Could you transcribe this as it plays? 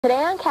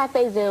Today on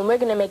Cafe Zoom, we're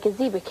going to make a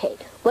zebra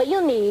cake. What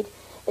you'll need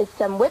is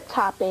some whipped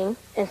topping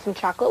and some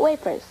chocolate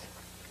wafers.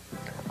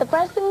 The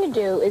first thing you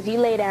do is you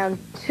lay down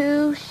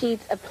 2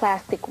 sheets of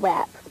plastic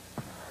wrap.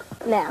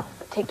 Now,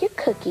 take your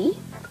cookie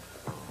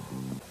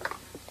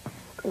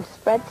and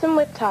spread some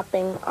whipped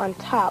topping on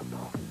top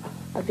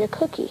of your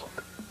cookie.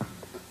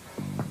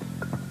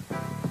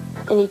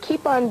 And you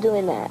keep on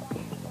doing that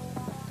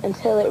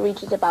until it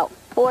reaches about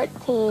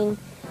 14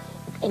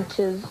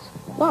 inches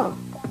long.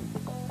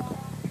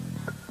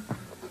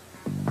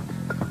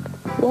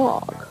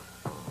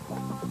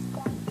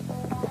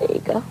 There you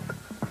go.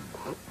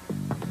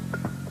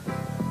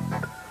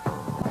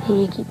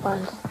 And you keep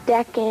on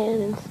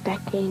stacking and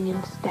stacking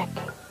and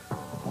stacking.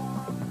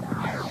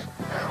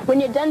 When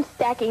you're done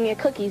stacking your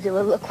cookies, it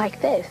will look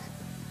like this.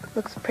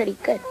 Looks pretty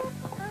good.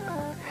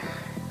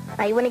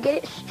 Now you want to get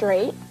it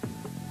straight,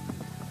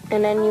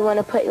 and then you want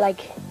to put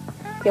like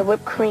your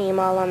whipped cream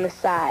all on the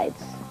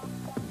sides.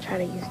 Try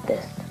to use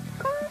this.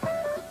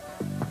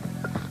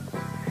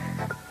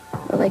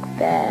 Like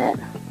that.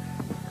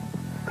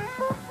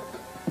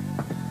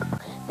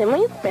 Then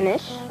when you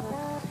finish,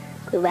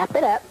 you wrap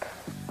it up,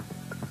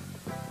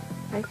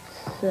 like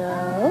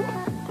so.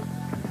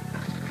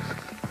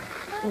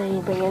 And then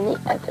you bring in the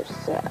other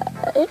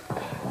side.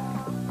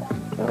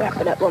 And wrap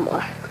it up one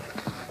more.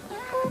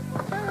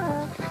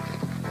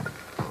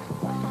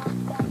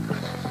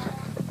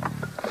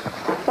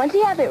 Once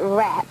you have it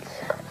wrapped,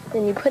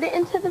 then you put it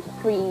into the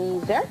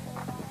freezer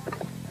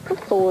for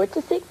 4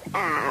 to 6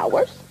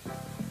 hours.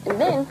 And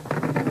then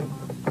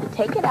you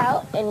take it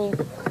out and you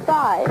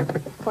thaw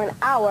it for an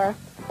hour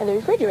in the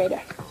refrigerator.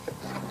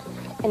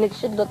 And it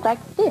should look like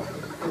this.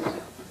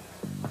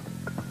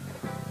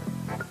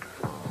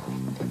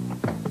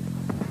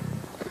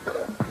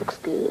 Looks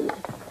good.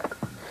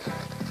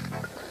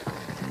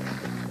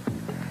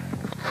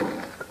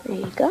 There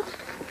you go.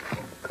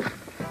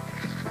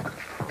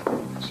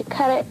 You should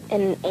cut it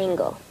in an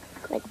angle,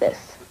 like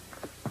this.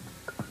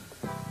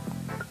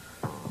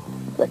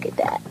 Look at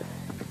that.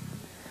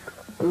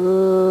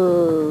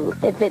 Ooh.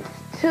 If it's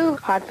too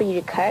hard for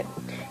you to cut,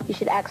 you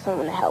should ask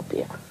someone to help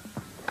you.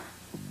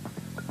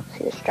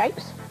 See the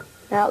stripes?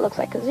 Now it looks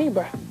like a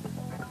zebra.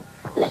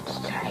 Let's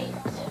try it.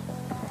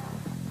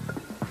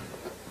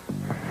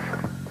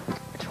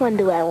 Which one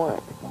do I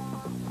want?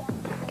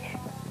 Okay.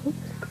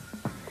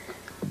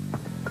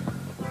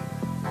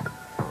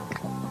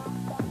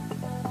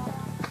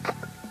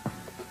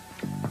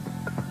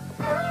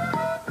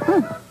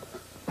 Oops.